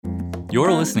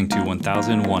You're listening to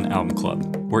 1001 Album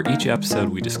Club, where each episode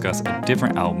we discuss a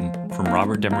different album from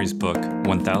Robert Dimery's book,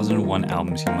 1001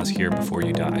 Albums You Must Hear Before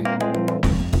You Die.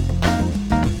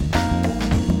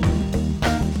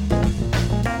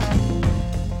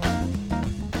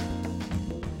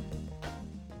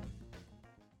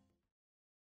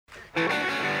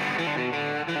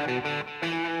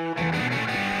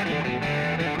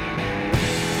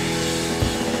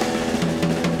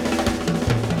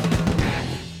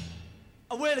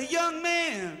 Well, a young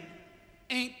man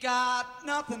ain't got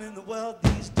nothing in the world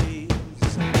these days.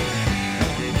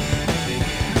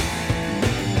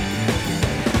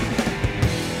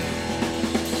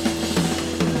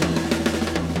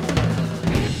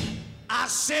 I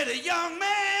said a young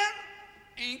man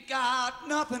ain't got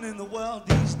nothing in the world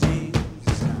these days.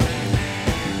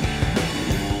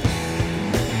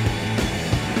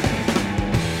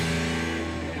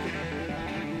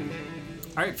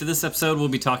 All right, for this episode, we'll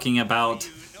be talking about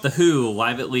The Who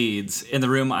live at Leeds. In the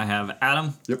room, I have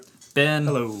Adam, Ben,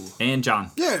 Hello, and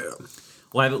John. Yeah.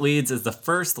 Live at Leeds is the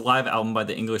first live album by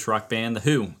the English rock band The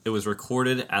Who. It was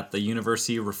recorded at the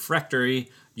University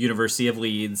Refectory, University of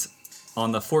Leeds,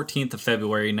 on the 14th of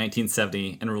February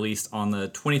 1970 and released on the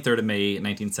 23rd of May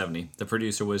 1970. The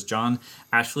producer was John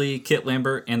Ashley, Kit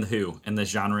Lambert, and The Who, and the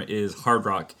genre is hard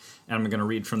rock. And I'm going to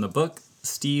read from the book,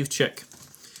 Steve Chick.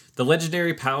 The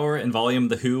legendary power and volume of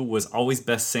The Who was always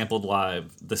best sampled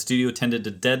live. The studio tended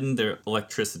to deaden their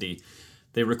electricity.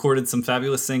 They recorded some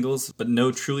fabulous singles, but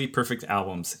no truly perfect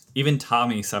albums. Even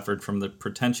Tommy suffered from the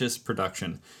pretentious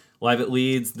production. Live at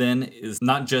Leeds, then, is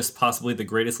not just possibly the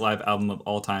greatest live album of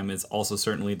all time, it's also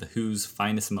certainly The Who's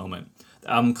finest moment.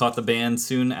 The album caught the band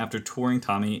soon after touring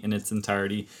Tommy in its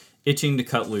entirety, Itching to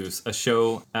Cut Loose, a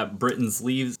show at Britain's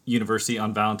Leeds University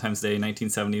on Valentine's Day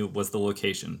 1970 was the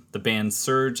location. The band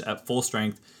surged at full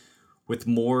strength with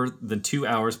more than 2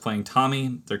 hours playing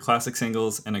Tommy, their classic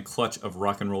singles, and a clutch of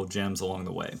rock and roll gems along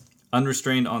the way.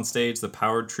 Unrestrained on stage, the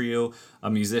powered trio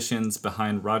of musicians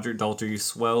behind Roger Daltrey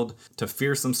swelled to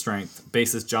fearsome strength.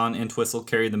 Bassist John Entwistle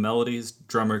carried the melodies,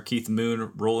 drummer Keith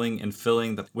Moon rolling and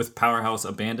filling with powerhouse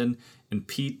abandon, and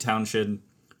Pete Townshend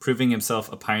proving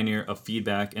himself a pioneer of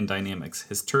feedback and dynamics.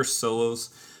 His terse solos,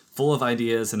 full of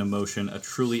ideas and emotion, a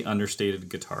truly understated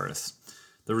guitarist.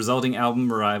 The resulting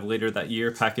album arrived later that year,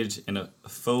 packaged in a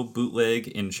faux bootleg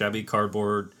in shabby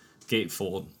cardboard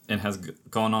gatefold, and has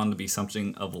gone on to be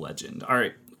something of legend. All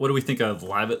right, what do we think of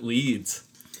Live at Leeds?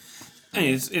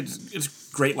 Hey,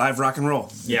 it's great live rock and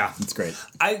roll. Yeah, It's great.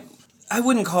 I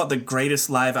wouldn't call it the greatest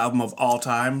live album of all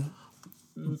time.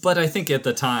 but I think at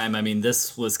the time, I mean,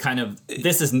 this was kind of,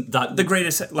 this is The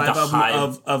greatest live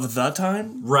album of the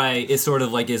time? right, it sort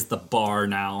of like is the bar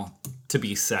now to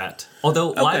be set. Although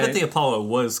Live at the Apollo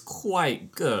was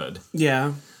quite good.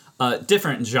 Yeah.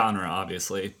 Different genre,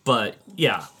 obviously, but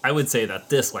yeah, I would say that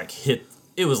this like hit.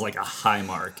 It was like a high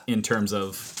mark in terms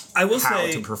of I will how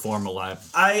say to perform a live.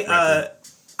 I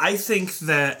think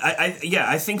that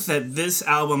I think that this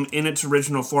album in its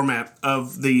original format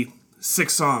of the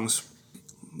 6 songs,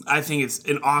 I think it's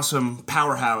an awesome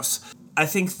powerhouse. I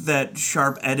think that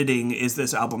sharp editing is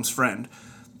this album's friend,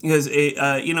 because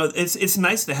it's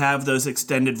nice to have those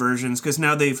extended versions, because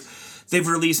now they've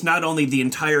released not only the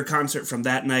entire concert from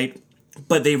that night,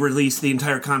 but they released the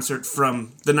entire concert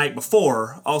from the night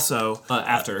before also.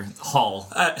 After Hall.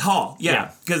 Hall,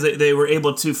 yeah. Because they were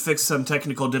able to fix some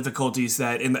technical difficulties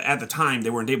that at the time they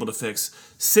weren't able to fix.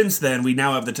 Since then, we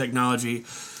now have the technology.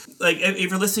 Like, if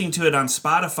you're listening to it on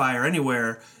Spotify or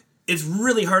anywhere, it's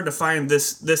really hard to find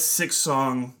this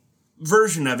 6-song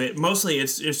version of it. Mostly,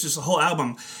 it's just a whole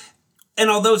album. And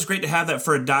although it's great to have that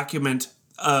for a document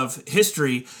of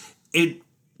history, it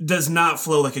does not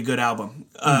flow like a good album.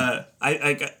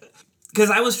 Because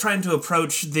I was trying to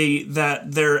approach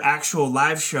their actual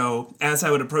live show as I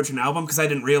would approach an album, because I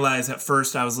didn't realize at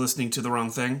first I was listening to the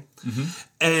wrong thing. Mm-hmm.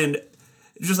 And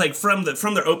just like from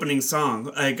their opening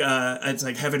song, like it's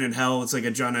like Heaven and Hell. It's like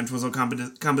a John Entwistle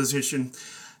composition.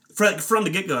 From the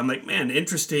get-go, I'm like, man,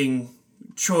 interesting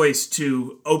choice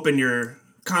to open your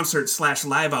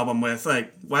concert/live album with.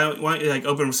 Like, why don't you like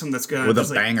open with something that's gonna With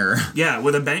a banger. Yeah,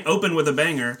 open with a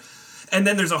banger. And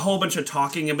then there's a whole bunch of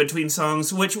talking in between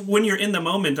songs, which when you're in the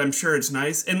moment, I'm sure it's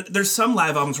nice. And there's some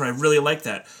live albums where I really like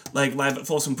that, like Live at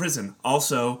Folsom Prison.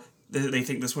 Also, they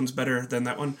think this one's better than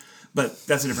that one, but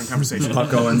that's a different conversation.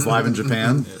 Buck Owens live in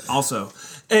Japan. Also,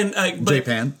 and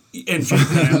Japan. In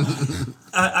Japan.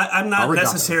 I'm not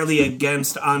necessarily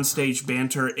against onstage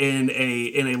banter in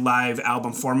a live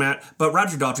album format, but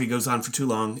Roger Daltrey goes on for too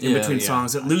long in between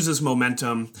songs. It loses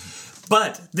momentum.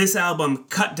 But this album,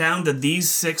 cut down to these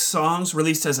 6 songs,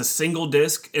 released as a single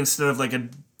disc instead of like a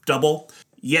double,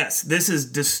 yes, this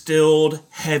is distilled,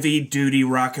 heavy-duty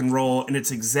rock and roll, and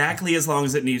it's exactly as long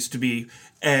as it needs to be.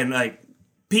 And like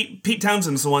Pete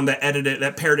Townsend's the one that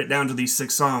pared it down to these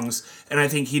 6 songs, and I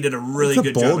think he did a really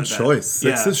good job. It's a bold choice.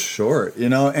 6 is short,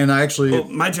 and I actually. Well,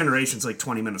 My Generation's like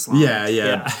 20 minutes long.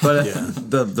 Yeah. But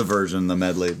the version, the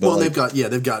medley. But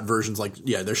they've got versions like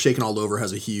they're Shaking All Over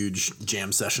has a huge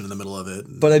jam session in the middle of it.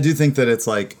 But I do think that it's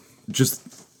like just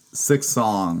 6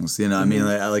 songs. I mean,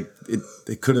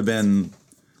 it could have been.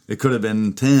 It could have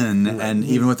been 10, and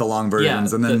even with the long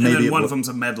versions, and then maybe one of them's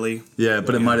a medley. Yeah,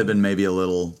 but it might have been maybe a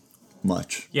little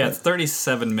much. Yeah, it's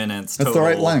 37 minutes total. That's the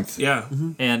right length. Yeah.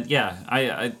 And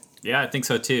I think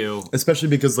so too. Especially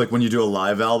because like when you do a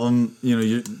live album,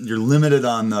 you're limited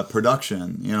on the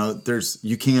production.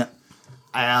 You can't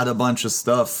add a bunch of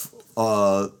stuff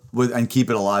and keep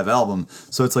it a live album.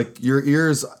 So it's like your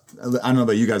ears. I don't know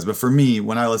about you guys, but for me,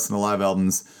 when I listen to live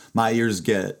albums, my ears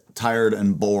get tired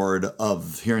and bored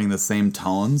of hearing the same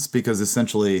tones because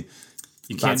essentially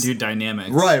you can't do dynamics.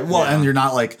 Right. Well, and you're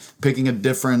not like picking a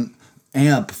different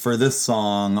amp for this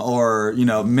song or,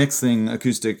 mixing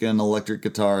acoustic and electric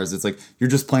guitars. It's like you're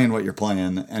just playing what you're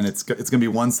playing, and it's going to be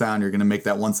one sound. You're going to make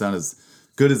that one sound as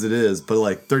good as it is, but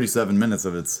like 37 minutes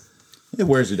of it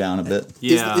wears you down a bit.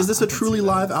 Yeah. Is this a truly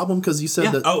live album? Because you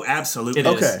said that. Oh, absolutely. It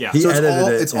is, okay. yeah. He So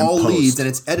edited it's it all in leads, post. and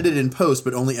it's edited in post,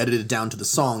 but only edited down to the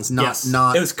songs, not.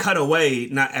 It was cut away,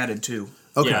 not added to.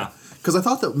 Okay. Yeah. Because I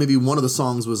thought that maybe one of the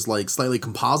songs was like slightly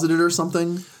composited or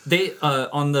something. They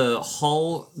on the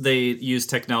Hull they used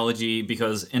technology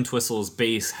because Entwistle's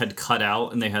bass had cut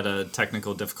out and they had a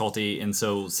technical difficulty, and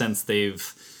so since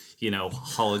they've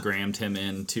hologrammed him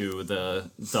into the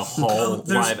Hull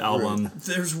live album.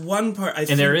 There's one part,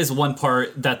 and there is one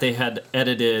part that they had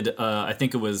edited. I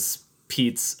think it was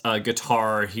Pete's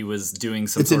guitar. He was doing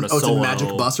some sort of solo. It's in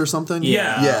Magic Bus or something.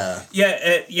 Yeah.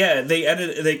 They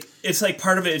edited. It's like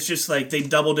part of it is just like they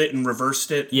doubled it and reversed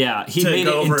it. Yeah, he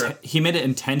made it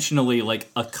intentionally like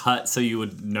a cut so you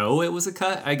would know it was a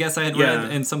cut. I guess I had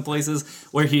read in some places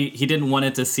where he didn't want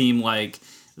it to seem like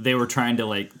they were trying to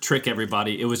like trick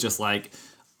everybody. It was just like,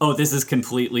 oh, this is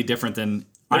completely different than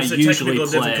There's I a usually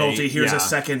technical play. difficulty. Here's a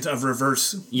second of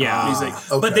reverse music.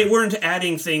 okay. But they weren't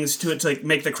adding things to it to like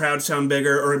make the crowd sound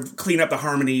bigger or clean up the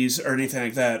harmonies or anything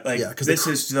like that. Like this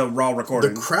is the raw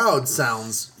recording. The crowd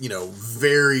sounds,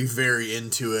 very, very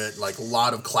into it. Like a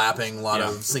lot of clapping, a lot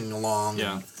of singing along.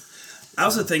 Yeah. I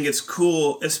also think it's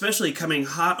cool, especially coming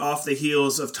hot off the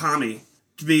heels of Tommy,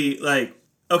 to be like,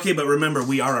 okay, but remember,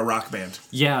 we are a rock band.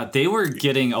 Yeah, they were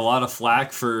getting a lot of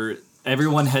flack for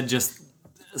everyone had just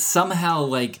somehow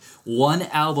like one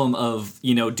album of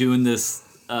doing this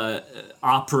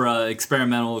opera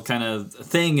experimental kind of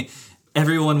thing.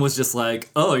 Everyone was just like,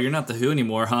 oh, you're not the Who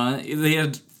anymore, huh? They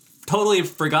had totally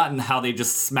forgotten how they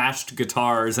just smashed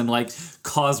guitars and like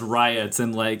caused riots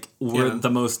and like were the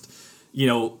most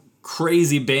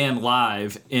crazy band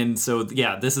live. And so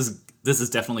this is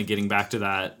definitely getting back to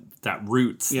that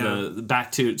roots,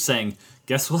 back to saying,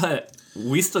 guess what,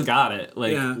 we still got it.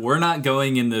 Like we're not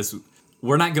going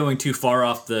too far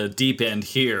off the deep end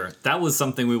here. That was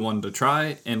something we wanted to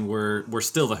try, and we're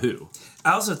still the Who.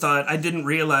 I also thought I didn't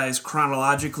realize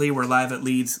chronologically where Live at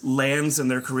Leeds lands in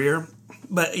their career.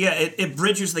 But it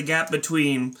bridges the gap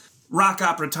between rock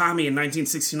opera Tommy in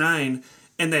 1969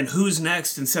 and then Who's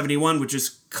Next in 71, which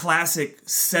is classic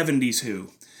 70s Who.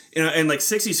 And like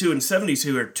 60s Who and 70s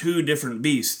Who are two different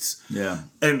beasts. Yeah.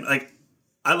 And like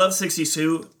I love 60s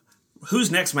Who.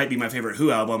 Who's Next might be my favorite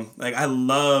Who album. Like I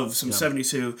love some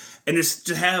 70s Who, and just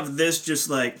to have this just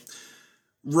like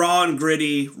raw and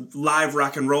gritty live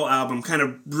rock and roll album, kind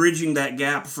of bridging that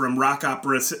gap from rock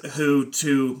opera Who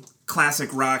to classic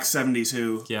rock 70s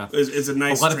Who. Yeah, is a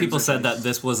nice. A lot of people said that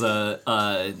this was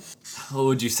a what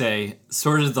would you say,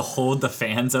 sort of to hold the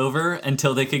fans over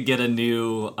until they could get a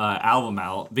new album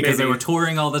out because they were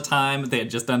touring all the time. They had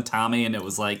just done Tommy, and it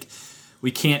was like, we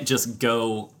can't just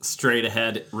go straight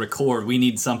ahead record. We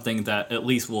need something that at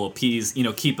least will appease,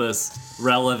 keep us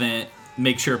relevant,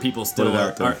 make sure people still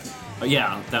are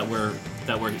that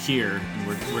we're here and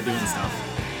we're doing stuff.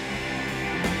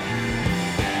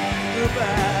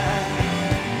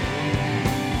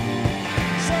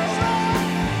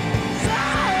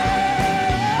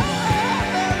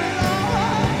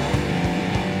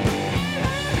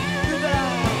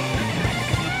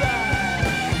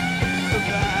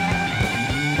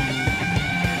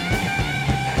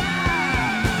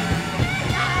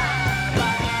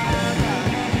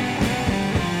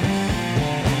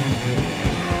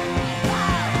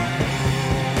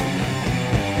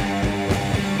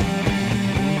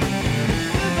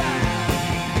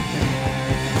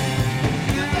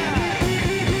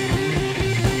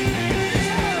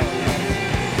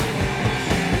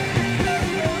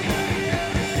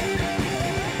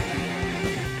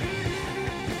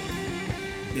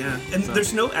 And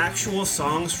there's no actual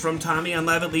songs from Tommy on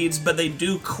Live at Leeds, but they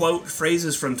do quote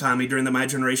phrases from Tommy during the My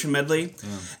Generation medley. Yeah.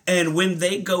 And when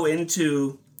they go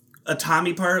into a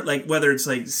Tommy part, like whether it's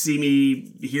like see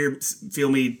me, hear, feel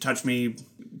me, touch me,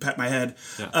 pat my head,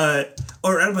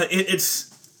 it's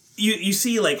you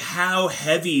see like how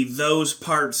heavy those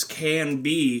parts can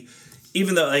be,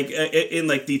 even though like in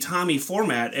like the Tommy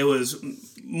format, it was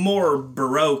more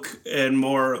Baroque and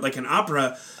more like an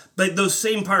opera. But those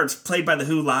same parts played by the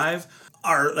Who live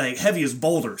are like heavy as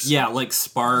boulders. Yeah, like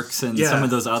Sparks and some of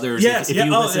those others. Yes, if you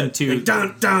listen to like,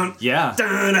 dun, dun, yeah,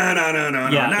 dun, dun, dun, dun,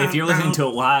 dun, yeah, dun, if you're listening to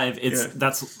it live, it's Yeah.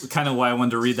 that's kind of why I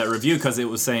wanted to read that review, because it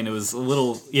was saying it was a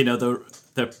little, you know,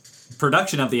 the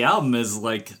production of the album is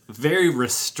like very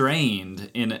restrained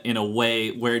in a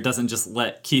way where it doesn't just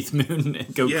let Keith Moon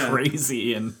go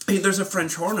crazy and Hey, there's a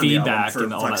French horn on feedback the album,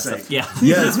 and all that stuff. Yeah,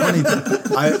 Yeah, it's funny.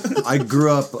 I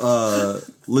grew up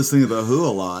listening to The Who a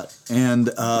lot, and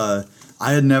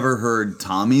I had never heard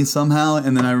Tommy somehow,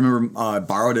 and then I remember I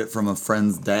borrowed it from a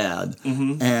friend's dad,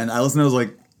 and I listened. I was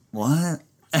like, "What?"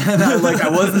 And I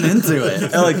wasn't into it.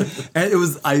 And it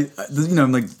was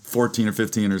I'm like 14 or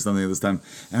 15 or something at this time.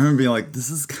 And I remember being like, "This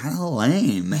is kind of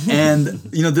lame." And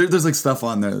there's like stuff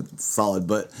on there that's solid,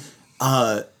 but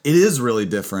it is really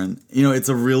different. It's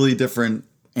a really different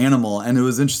animal, and it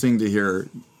was interesting to hear,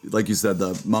 like you said,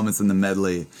 the moments in the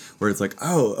medley where it's like,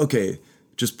 "Oh, okay."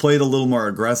 Just play it a little more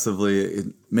aggressively. It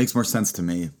makes more sense to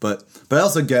me. But I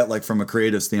also get, like, from a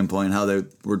creative standpoint, how they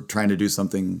were trying to do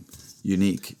something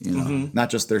unique, not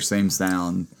just their same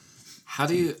sound. How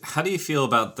do you feel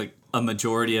about a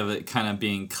majority of it kind of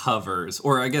being covers,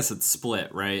 or I guess it's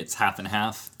split, right? It's half and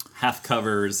half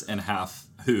covers and half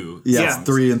Who. Yeah, it's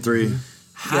 3 and 3.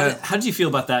 How did you feel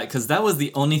about that? Because that was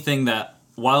the only thing that,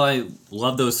 while I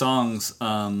love those songs,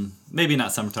 maybe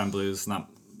not Summertime Blues, not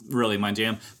really my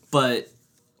jam, but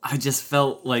I just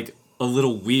felt like a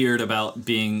little weird about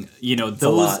being,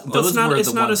 those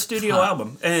it's not a studio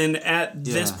album. And at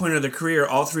this point of their career,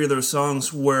 all 3 of those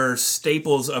songs were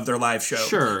staples of their live show.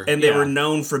 Sure. And they were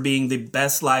known for being the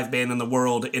best live band in the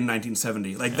world in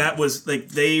 1970. That was,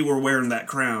 they were wearing that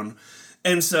crown.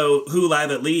 And so Who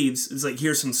Live at Leeds is like,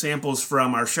 here's some samples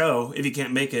from our show, if you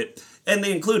can't make it. And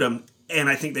they include them, and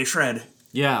I think they shred.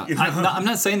 Yeah. I'm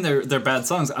not saying they're bad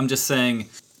songs. I'm just saying...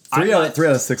 3 out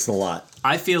of 6 is a lot.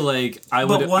 I feel like I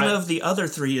would... But one of the other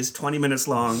 3 is 20 minutes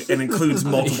long and includes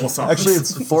multiple songs. Actually,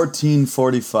 it's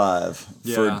 14:45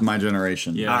 for My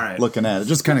Generation. Yeah. All right. Looking at it.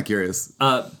 Just kind of curious.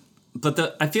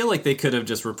 But I feel like they could have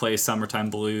just replaced Summertime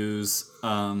Blues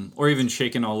or even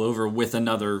Shakin' All Over with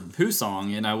another Who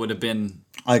song, and I would have been...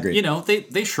 I agree.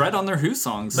 They shred on their Who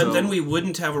songs. But then we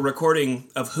wouldn't have a recording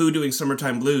of Who doing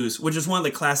Summertime Blues, which is one of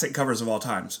the classic covers of all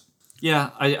times. Yeah,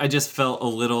 I just felt a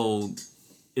little...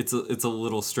 It's a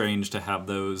little strange to have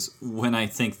those when I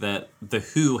think that the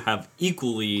Who have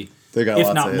equally,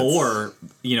 if not more,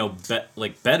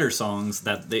 better songs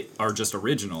that they are just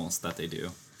originals that they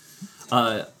do.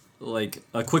 Like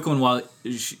a quick one while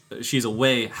she's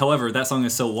away. However, that song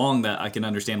is so long that I can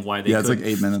understand why they it's like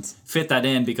 8 minutes. Fit that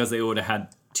in, because they would have had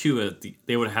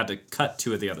they would have had to cut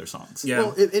 2 of the other songs. Yeah.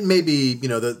 Well, it may be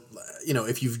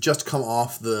if you've just come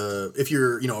off if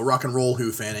you're a rock and roll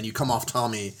Who fan and you come off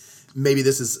Tommy. Maybe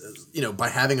this is, by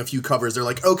having a few covers, they're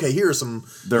like, okay, here are some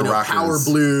power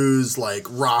blues, like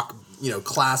rock,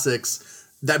 classics.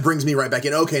 That brings me right back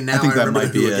in. Okay, now I remember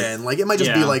the Who again. Like, it might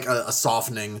just be like a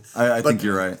softening. I think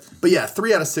you're right. But yeah,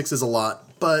 3 out of 6 is a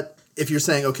lot. But if you're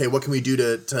saying, okay, what can we do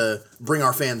to bring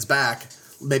our fans back?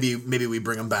 Maybe we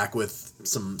bring them back with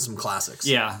some classics.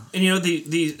 Yeah. And,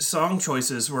 the song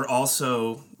choices were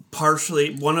also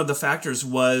partially, one of the factors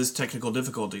was technical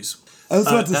difficulties.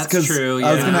 That's true. Yeah,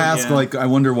 I was going to ask, I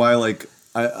wonder why,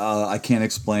 I Can't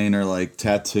Explain or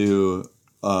Tattoo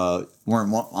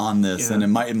weren't on this, and it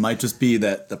might just be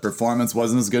that the performance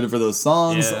wasn't as good for those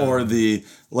songs, or the,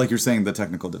 like you're saying, the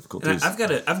technical difficulties.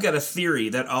 And I've got a theory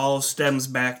that all stems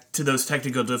back to those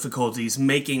technical difficulties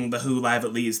making the Who Live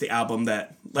at Leeds the album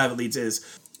that Live at Leeds is.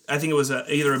 I think it was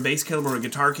either a bass cable or a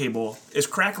guitar cable is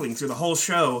crackling through the whole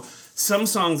show. Some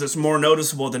songs it's more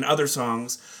noticeable than other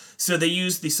songs. So they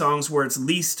use the songs where it's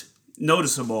least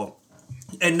noticeable.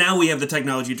 And now we have the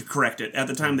technology to correct it. At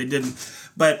the time they didn't.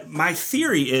 But my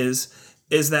theory is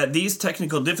that these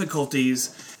technical difficulties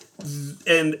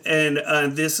and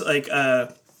this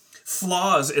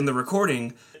flaws in the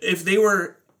recording, if they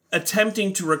were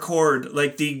attempting to record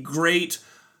the great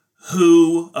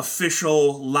Who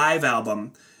official live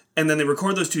album, and then they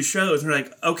record those 2 shows, and they're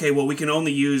like, okay, well, we can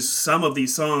only use some of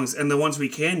these songs, and the ones we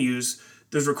can use,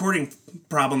 there's recording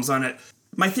problems on it.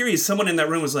 My theory is someone in that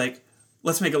room was like,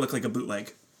 let's make it look like a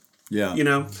bootleg. Yeah. You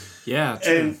know? Yeah,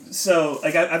 true. And so,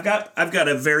 like, I've got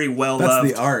a very well loved.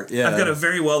 That's the art, yeah. I've got a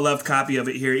very well loved copy of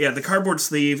it here. Yeah, the cardboard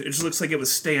sleeve. It just looks like it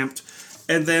was stamped,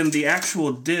 and then the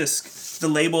actual disc, the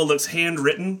label looks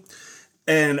handwritten,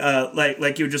 and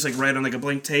like you would just like write on like a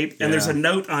blank tape. And there's a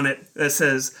note on it that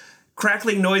says,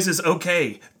 "Crackling noises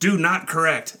okay. Do not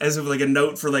correct," as of like a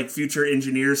note for like future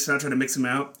engineers not trying to mix them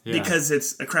out because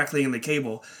it's a crackling in the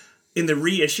cable. In the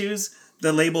reissues,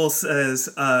 the label says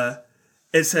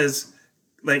it says.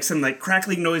 Like some like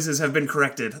crackling noises have been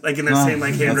corrected, like in that same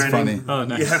like handwriting. That's funny. Oh,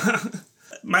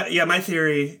 nice. Yeah, my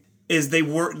theory is they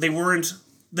weren't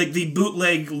like the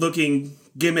bootleg looking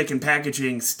gimmick and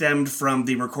packaging stemmed from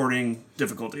the recording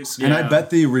difficulties. And I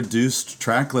bet the reduced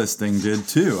track listing did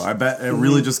too. I bet it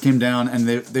really just came down, and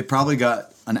they probably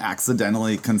got an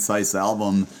accidentally concise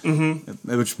album,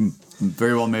 which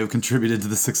very well may have contributed to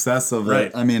the success of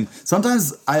it. I mean,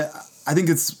 sometimes I think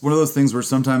it's one of those things where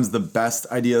sometimes the best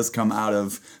ideas come out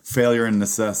of failure and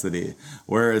necessity,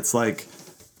 where it's like,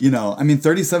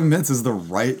 37 minutes is the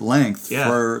right length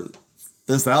for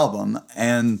this album.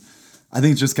 And I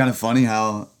think it's just kind of funny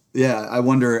how, I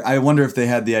wonder if they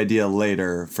had the idea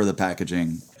later for the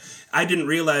packaging. I didn't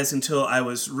realize until I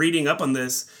was reading up on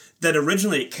this that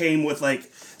originally it came with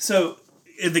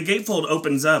the gatefold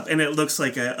opens up and it looks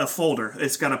like a folder.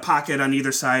 It's got a pocket on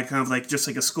either side, kind of like just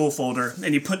like a school folder.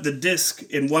 And you put the disc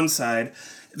in one side.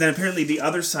 Then apparently the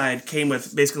other side came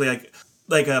with basically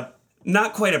like a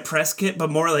not quite a press kit, but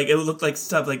more like it looked like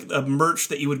stuff like a merch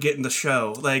that you would get in the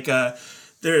show. Like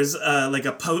there's like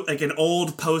an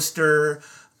old poster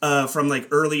from like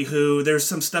early Who. There's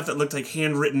some stuff that looked like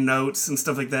handwritten notes and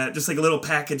stuff like that. Just like a little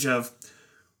package of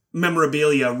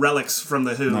memorabilia, relics from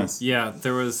the Who. Nice. Yeah,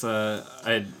 there was I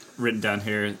had written down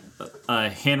here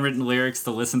handwritten lyrics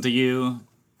to Listen to You,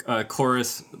 the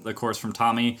chorus from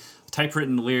Tommy,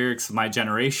 typewritten lyrics My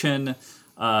Generation,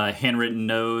 handwritten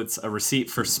notes, a receipt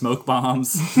for smoke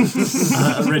bombs,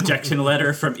 a rejection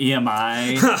letter from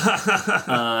EMI,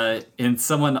 and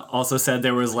someone also said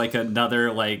there was like another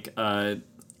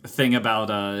thing about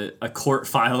a court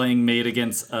filing made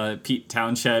against Pete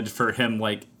Townshend for him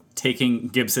like taking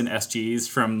Gibson SGs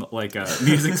from like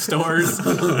music stores.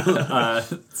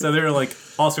 So there were like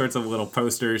all sorts of little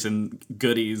posters and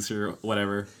goodies or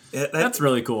whatever. Yeah, that's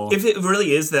really cool. If it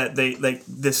really is that they like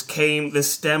this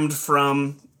stemmed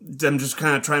from them just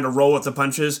kind of trying to roll with the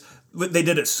punches, they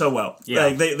did it so well. Yeah.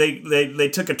 Like they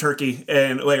took a turkey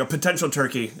and like a potential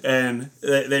turkey and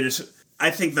they just. I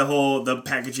think the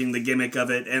packaging, the gimmick of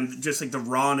it, and just like the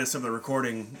rawness of the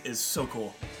recording is so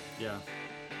cool. Yeah.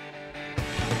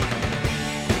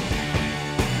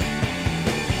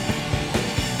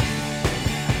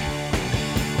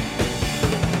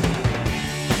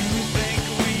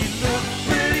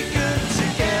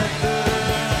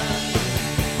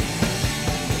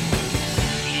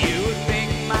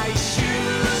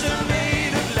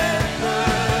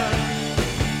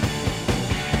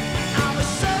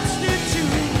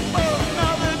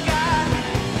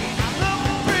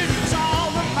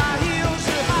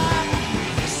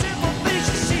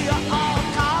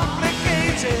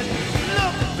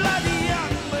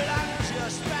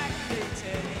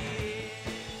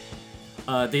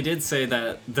 They did say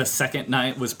that the second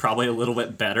night was probably a little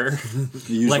bit better.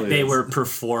 Like they were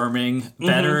performing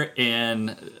better,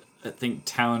 and I think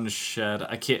Townshend,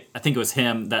 I think it was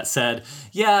him that said,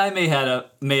 "Yeah, I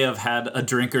may have had a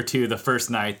drink or two the first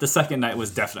night. The second night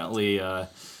was definitely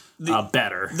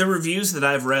better." The reviews that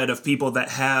I've read of people that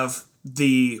have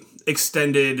the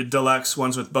extended deluxe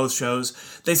ones with both shows,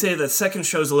 they say the second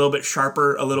show's a little bit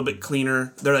sharper, a little bit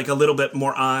cleaner. They're like a little bit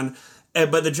more on,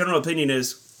 but the general opinion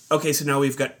is, okay, so now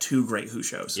we've got two great Who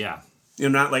shows. Yeah. You're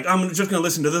not like, I'm just going to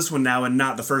listen to this one now and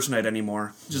not the first night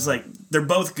anymore. Just like, they're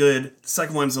both good. The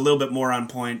second one's a little bit more on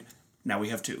point. Now we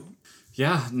have two.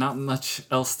 Yeah, not much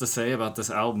else to say about this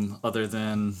album other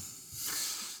than...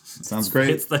 Sounds great.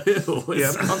 It's the Who. It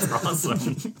sounds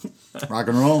awesome. Rock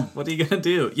and roll. What are you going to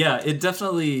do? Yeah, it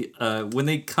definitely, when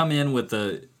they come in with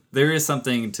there is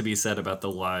something to be said about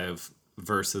the live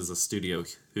versus a studio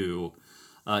Who.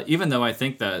 Even though I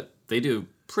think that they do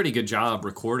pretty good job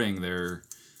recording their,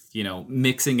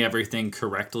 mixing everything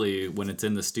correctly when it's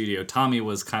in the studio. Tommy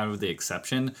was kind of the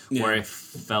exception, where I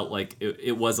felt like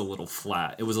it was a little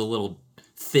flat. It was a little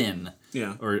thin.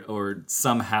 Yeah. Or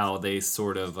somehow they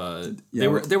sort of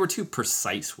they were too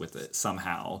precise with it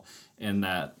somehow, and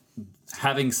that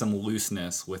having some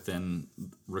looseness within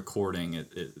recording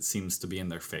it seems to be in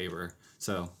their favor.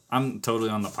 So I'm totally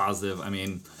on the positive. I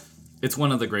mean, it's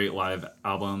one of the great live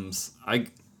albums.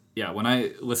 When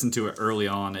I listened to it early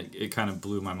on, it kind of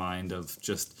blew my mind of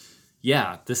just,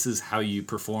 yeah, this is how you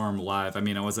perform live. I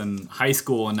mean, I was in high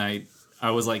school and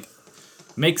I was like,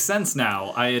 makes sense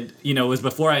now. I had, it was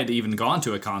before I had even gone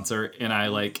to a concert,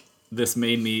 and this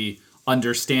made me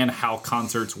understand how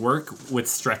concerts work with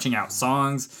stretching out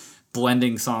songs,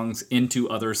 blending songs into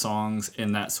other songs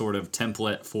in that sort of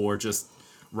template for just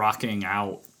rocking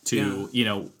out to,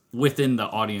 within the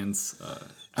audience,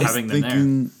 having them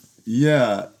there.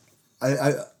 Yeah,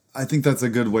 I think that's a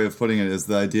good way of putting it, is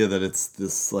the idea that it's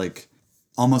this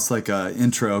almost like a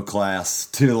intro class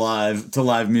to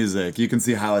live music. You can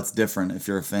see how it's different if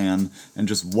you're a fan and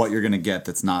just what you're gonna get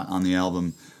that's not on the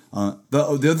album. The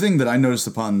other thing that I noticed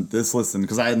upon this listen,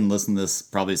 because I hadn't listened to this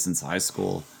probably since high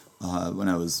school, when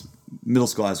I was middle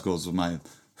school, high school was my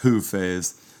Who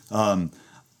phase.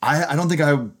 I don't think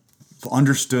I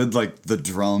understood the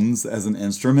drums as an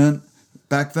instrument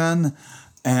back then,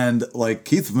 and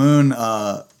Keith Moon.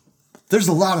 There's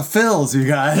a lot of fills, you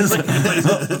guys.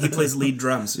 He plays lead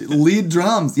drums. Lead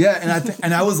drums, yeah.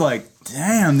 And I was like,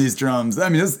 damn, these drums. I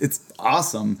mean, it's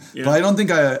awesome. Yeah. But I don't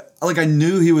think I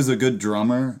knew he was a good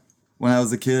drummer when I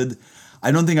was a kid.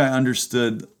 I don't think I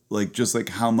understood just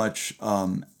how much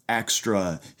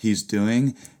extra he's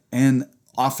doing. And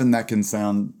often that can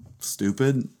sound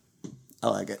stupid. I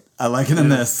like it. I like it in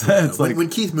this. It's when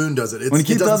Keith Moon does it, it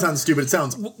doesn't sound stupid. It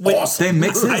sounds awesome. They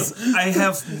mix it. I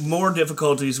have more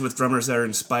difficulties with drummers that are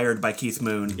inspired by Keith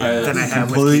Moon than I have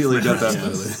completely with Keith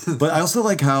Moon. Get that. But I also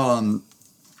like how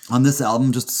on this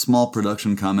album, just a small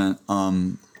production comment,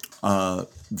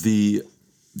 the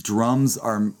drums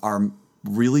are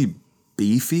really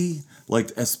beefy.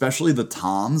 Especially the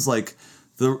toms.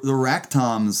 The rack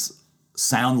toms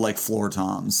sound like floor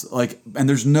toms, and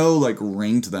there's no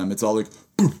ring to them. It's all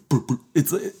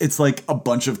it's like a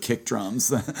bunch of kick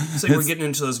drums. It's we're getting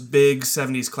into those big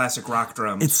 70s classic rock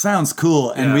drums. It sounds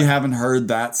cool, and we haven't heard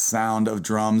that sound of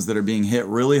drums that are being hit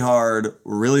really hard,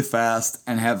 really fast,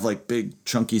 and have big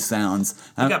chunky sounds.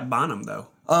 We got Bonham though.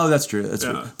 Oh, that's true. That's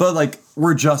true. But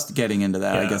we're just getting into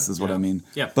that, I guess is what I mean.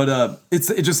 Yeah. But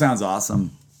it just sounds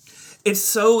awesome. It's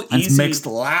so easy. It's mixed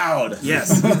loud.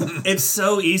 Yes. It's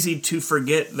so easy to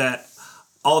forget that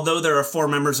although there are 4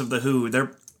 members of The Who,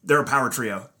 they're a power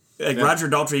trio. Roger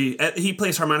Daltrey, he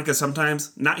plays harmonica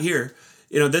sometimes, not here.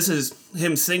 This is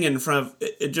him singing from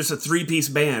just a 3-piece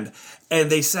band,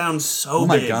 and they sound so big.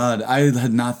 Oh my God, I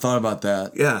had not thought about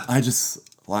that. Yeah.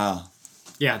 Wow.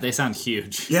 Yeah, they sound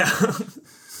huge. Yeah.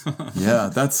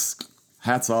 Yeah, that's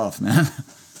hats off, man.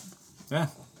 Yeah.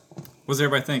 What does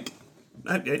everybody think?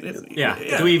 Yeah.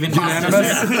 Do we even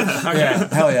unanimous? Okay.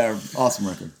 Yeah, hell yeah, awesome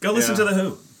record. Go listen to The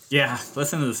Who. Yeah,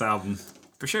 listen to this album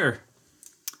for sure.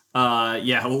 I'm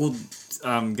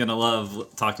gonna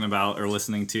love talking about or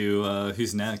listening to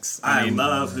Who's Next. I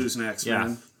love Who's Next,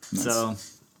 man. So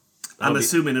I'm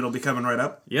assuming it'll be coming right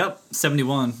up. Yep,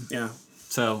 71. Yeah.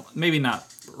 So maybe not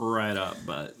right up,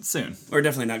 but soon. We're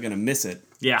definitely not gonna miss it.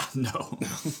 Yeah, no.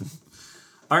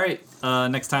 All right,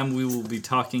 next time we will be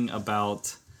talking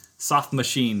about Soft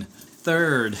Machine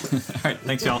 3rd. All right,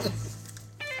 thanks y'all.